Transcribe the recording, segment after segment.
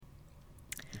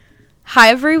Hi,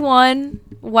 everyone.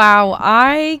 Wow,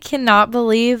 I cannot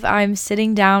believe I'm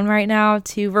sitting down right now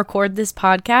to record this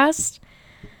podcast.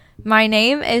 My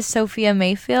name is Sophia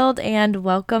Mayfield, and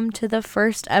welcome to the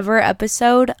first ever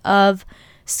episode of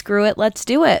Screw It, Let's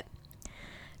Do It.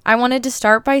 I wanted to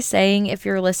start by saying if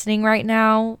you're listening right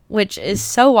now, which is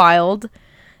so wild,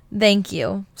 thank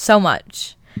you so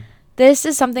much. This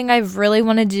is something I've really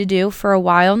wanted to do for a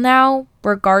while now,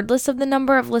 regardless of the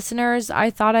number of listeners I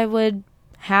thought I would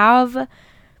have.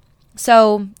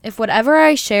 So if whatever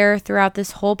I share throughout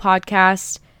this whole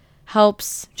podcast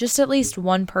helps just at least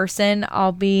one person,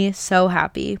 I'll be so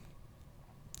happy.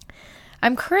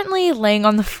 I'm currently laying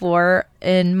on the floor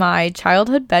in my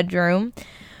childhood bedroom,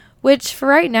 which for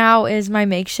right now is my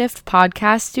makeshift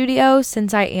podcast studio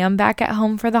since I am back at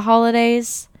home for the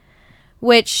holidays.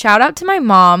 Which, shout out to my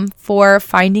mom for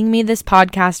finding me this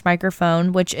podcast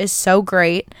microphone, which is so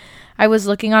great. I was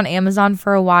looking on Amazon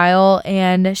for a while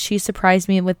and she surprised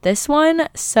me with this one,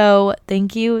 so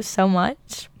thank you so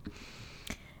much.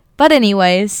 But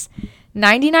anyways,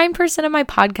 99% of my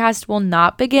podcast will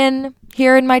not begin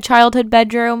here in my childhood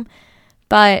bedroom,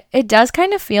 but it does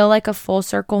kind of feel like a full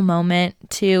circle moment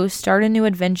to start a new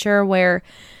adventure where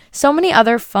so many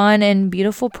other fun and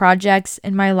beautiful projects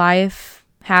in my life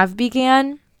have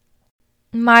began.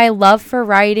 My love for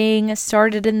writing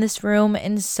started in this room,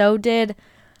 and so did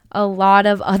a lot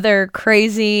of other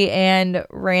crazy and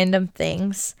random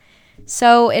things.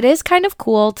 So it is kind of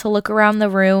cool to look around the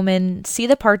room and see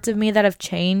the parts of me that have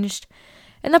changed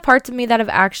and the parts of me that have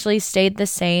actually stayed the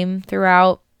same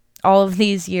throughout all of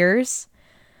these years.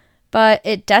 But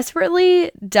it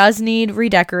desperately does need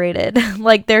redecorated.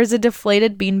 Like, there's a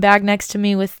deflated beanbag next to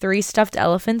me with 3 stuffed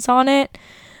elephants on it,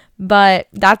 but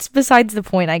that's besides the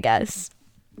point, I guess.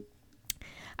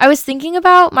 I was thinking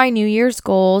about my New Year's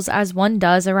goals, as one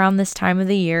does around this time of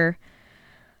the year,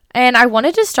 and I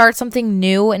wanted to start something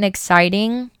new and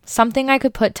exciting, something I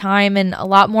could put time and a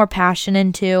lot more passion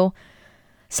into,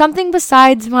 something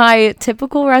besides my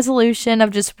typical resolution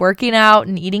of just working out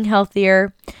and eating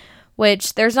healthier,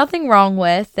 which there's nothing wrong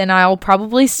with, and I'll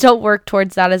probably still work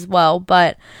towards that as well,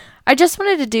 but I just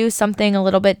wanted to do something a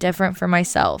little bit different for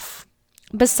myself.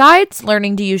 Besides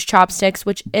learning to use chopsticks,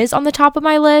 which is on the top of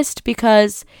my list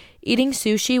because eating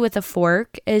sushi with a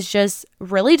fork is just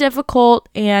really difficult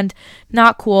and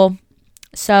not cool.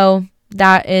 So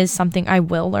that is something I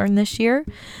will learn this year.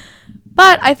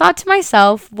 But I thought to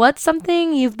myself, what's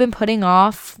something you've been putting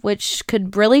off which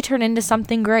could really turn into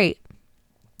something great?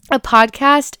 A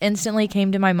podcast instantly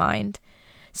came to my mind.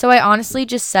 So I honestly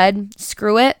just said,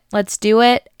 screw it, let's do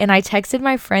it. And I texted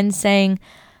my friend saying,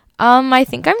 I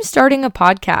think I'm starting a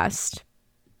podcast.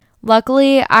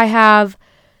 Luckily, I have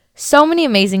so many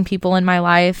amazing people in my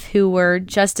life who were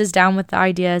just as down with the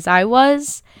idea as I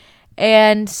was,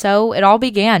 and so it all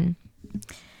began.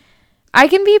 I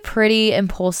can be pretty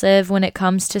impulsive when it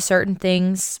comes to certain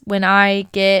things. When I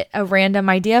get a random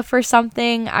idea for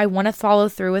something, I want to follow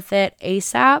through with it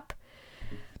ASAP.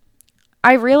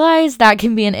 I realize that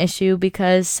can be an issue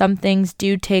because some things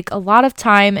do take a lot of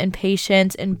time and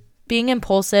patience, and being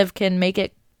impulsive can make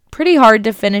it pretty hard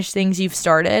to finish things you've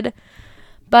started.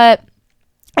 But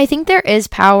I think there is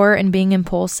power in being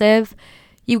impulsive.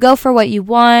 You go for what you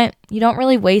want, you don't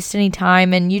really waste any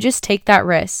time, and you just take that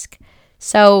risk.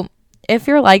 So if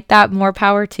you're like that, more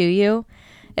power to you.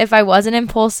 If I wasn't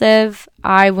impulsive,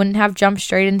 I wouldn't have jumped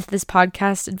straight into this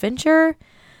podcast adventure.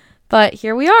 But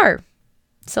here we are.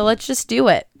 So let's just do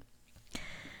it.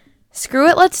 Screw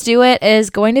It, Let's Do It is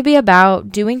going to be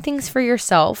about doing things for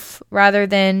yourself rather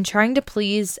than trying to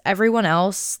please everyone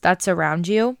else that's around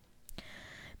you.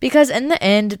 Because in the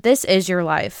end, this is your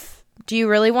life. Do you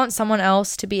really want someone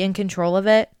else to be in control of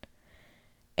it?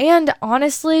 And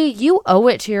honestly, you owe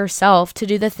it to yourself to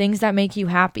do the things that make you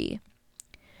happy.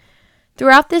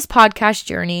 Throughout this podcast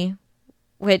journey,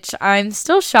 which I'm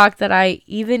still shocked that I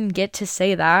even get to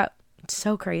say that, it's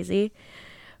so crazy,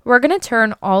 we're going to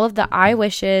turn all of the I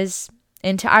wishes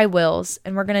into I wills,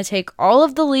 and we're going to take all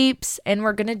of the leaps, and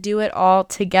we're going to do it all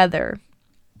together.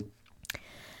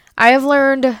 I have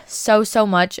learned so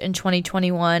much in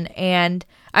 2021, and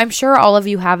I'm sure all of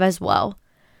you have as well.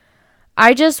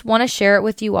 I just want to share it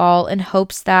with you all in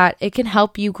hopes that it can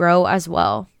help you grow as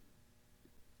well.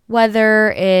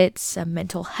 Whether it's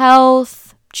mental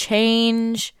health,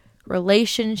 change,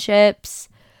 relationships,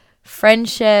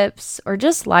 friendships, or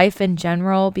just life in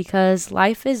general, because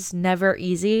life is never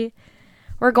easy,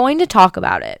 we're going to talk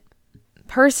about it.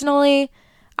 Personally,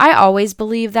 I always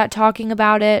believe that talking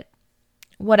about it,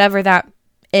 whatever that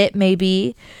it may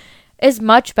be, is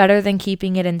much better than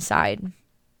keeping it inside.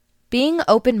 Being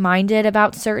open-minded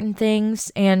about certain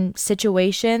things and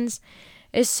situations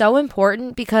is so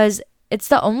important because it's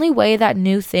the only way that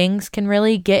new things can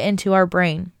really get into our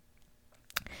brain.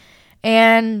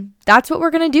 And that's what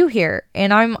we're going to do here.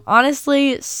 And I'm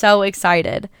honestly so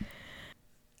excited.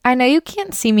 I know you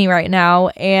can't see me right now,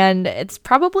 and it's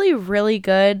probably really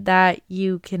good that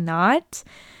you cannot,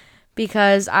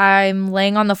 because I'm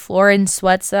laying on the floor in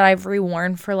sweats that I've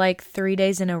reworn for like 3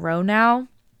 days in a row now.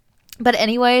 But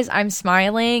anyways, I'm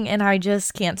smiling and I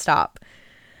just can't stop.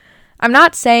 I'm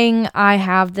not saying I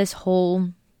have this whole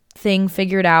thing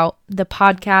figured out, the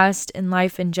podcast and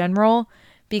life in general,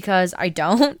 because I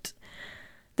don't.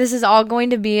 This is all going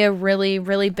to be a really,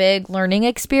 really big learning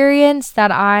experience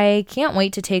that I can't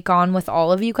wait to take on with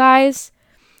all of you guys.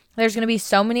 There's going to be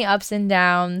so many ups and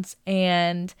downs,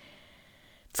 and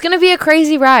it's going to be a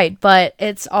crazy ride, but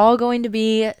it's all going to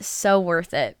be so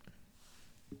worth it.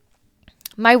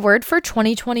 My word for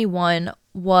 2021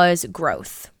 was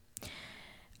growth.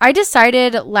 I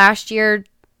decided last year,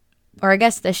 or I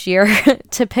guess this year,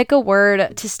 to pick a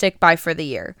word to stick by for the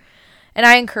year. And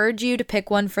I encourage you to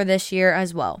pick one for this year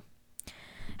as well.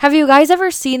 Have you guys ever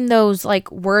seen those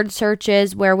like word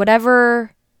searches where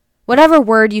whatever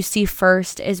word you see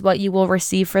first is what you will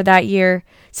receive for that year?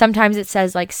 Sometimes it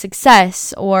says like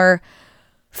success or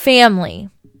family.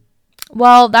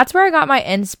 Well, that's where I got my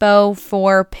inspo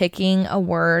for picking a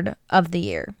word of the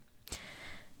year.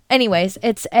 Anyways,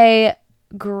 it's a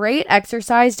great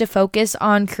exercise to focus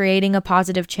on creating a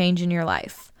positive change in your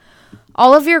life.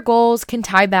 All of your goals can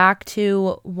tie back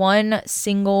to one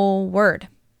single word.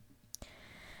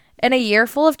 In a year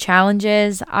full of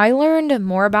challenges, I learned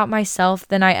more about myself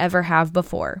than I ever have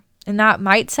before. And that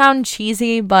might sound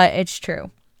cheesy, but it's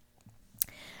true.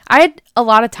 I had a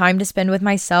lot of time to spend with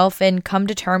myself and come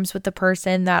to terms with the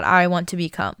person that I want to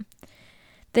become.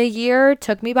 The year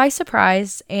took me by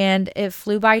surprise, and it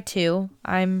flew by too.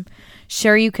 I'm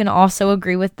sure you can also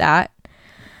agree with that.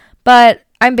 But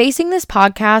I'm basing this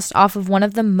podcast off of one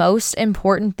of the most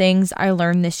important things I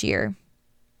learned this year.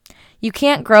 You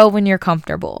can't grow when you're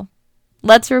comfortable.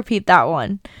 Let's repeat that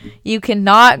one. You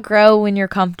cannot grow when you're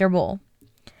comfortable.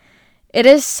 It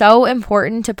is so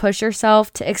important to push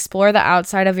yourself to explore the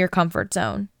outside of your comfort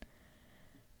zone.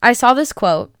 I saw this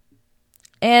quote,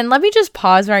 and let me just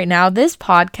pause right now. This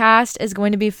podcast is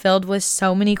going to be filled with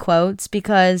so many quotes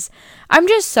because I'm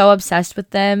just so obsessed with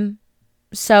them.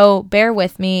 So bear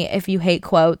with me if you hate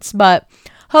quotes, but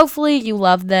hopefully you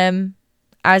love them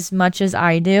as much as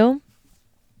I do.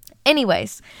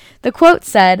 Anyways, the quote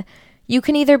said, "You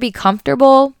can either be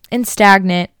comfortable and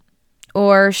stagnant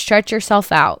or stretch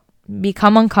yourself out,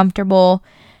 become uncomfortable,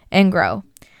 and grow."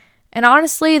 And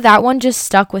honestly, that one just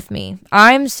stuck with me.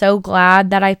 I'm so glad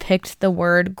that I picked the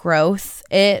word growth.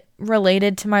 It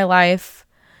related to my life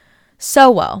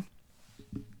so well.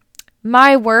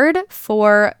 My word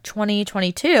for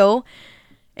 2022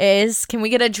 is, can we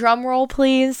get a drum roll,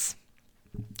 please?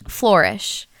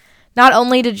 Flourish. Not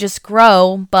only to just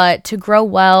grow, but to grow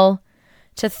well,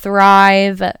 to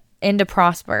thrive, and to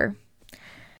prosper.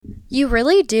 You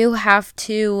really do have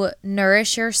to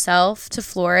nourish yourself to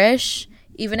flourish,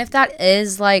 even if that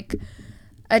is like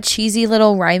a cheesy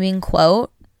little rhyming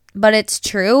quote, but it's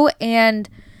true, and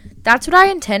that's what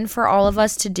I intend for all of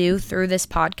us to do through this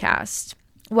podcast.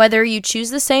 Whether you choose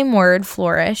the same word,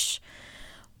 flourish,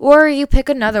 or you pick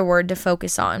another word to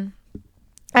focus on.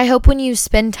 I hope when you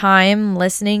spend time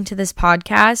listening to this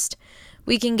podcast,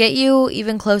 we can get you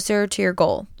even closer to your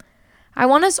goal. I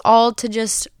want us all to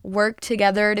just work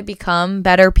together to become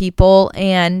better people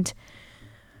and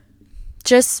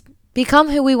just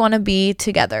become who we want to be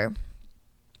together.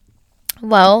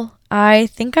 Well, I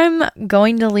think I'm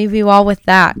going to leave you all with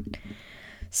that.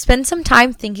 Spend some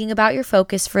time thinking about your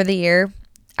focus for the year.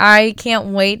 I can't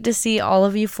wait to see all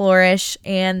of you flourish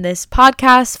and this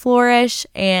podcast flourish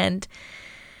and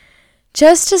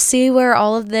just to see where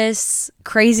all of this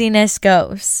craziness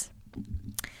goes.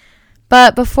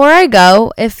 But before I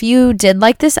go, if you did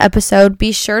like this episode,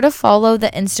 be sure to follow the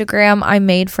Instagram I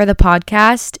made for the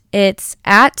podcast. It's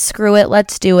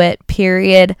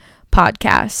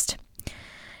 @screwitlet'sdoit_podcast.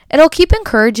 It'll keep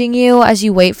encouraging you as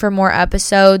you wait for more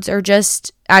episodes or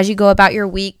just as you go about your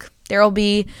week. There will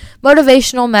be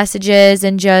motivational messages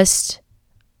and just,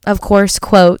 of course,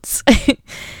 quotes.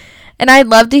 And I'd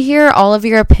love to hear all of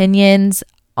your opinions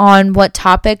on what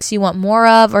topics you want more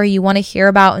of or you want to hear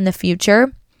about in the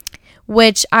future,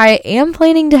 which I am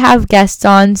planning to have guests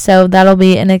on, so that'll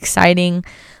be an exciting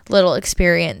little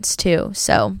experience too.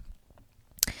 So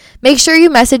make sure you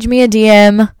message me a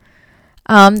DM.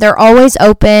 They're always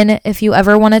open if you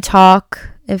ever want to talk,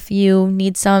 if you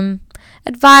need some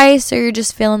advice or you're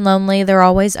just feeling lonely, they're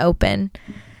always open.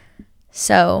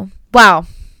 So, wow,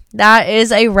 that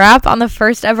is a wrap on the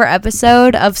first ever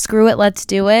episode of Screw It, Let's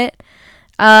Do It.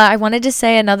 I wanted to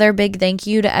say another big thank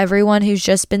you to everyone who's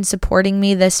just been supporting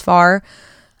me this far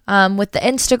with the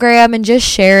Instagram and just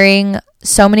sharing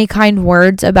so many kind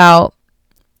words about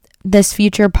this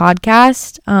future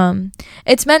podcast.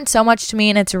 It's meant so much to me,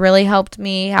 and it's really helped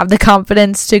me have the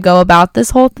confidence to go about this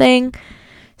whole thing.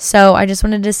 So I just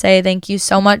wanted to say thank you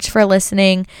so much for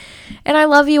listening, and I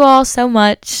love you all so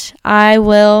much. I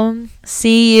will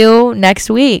see you next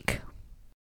week.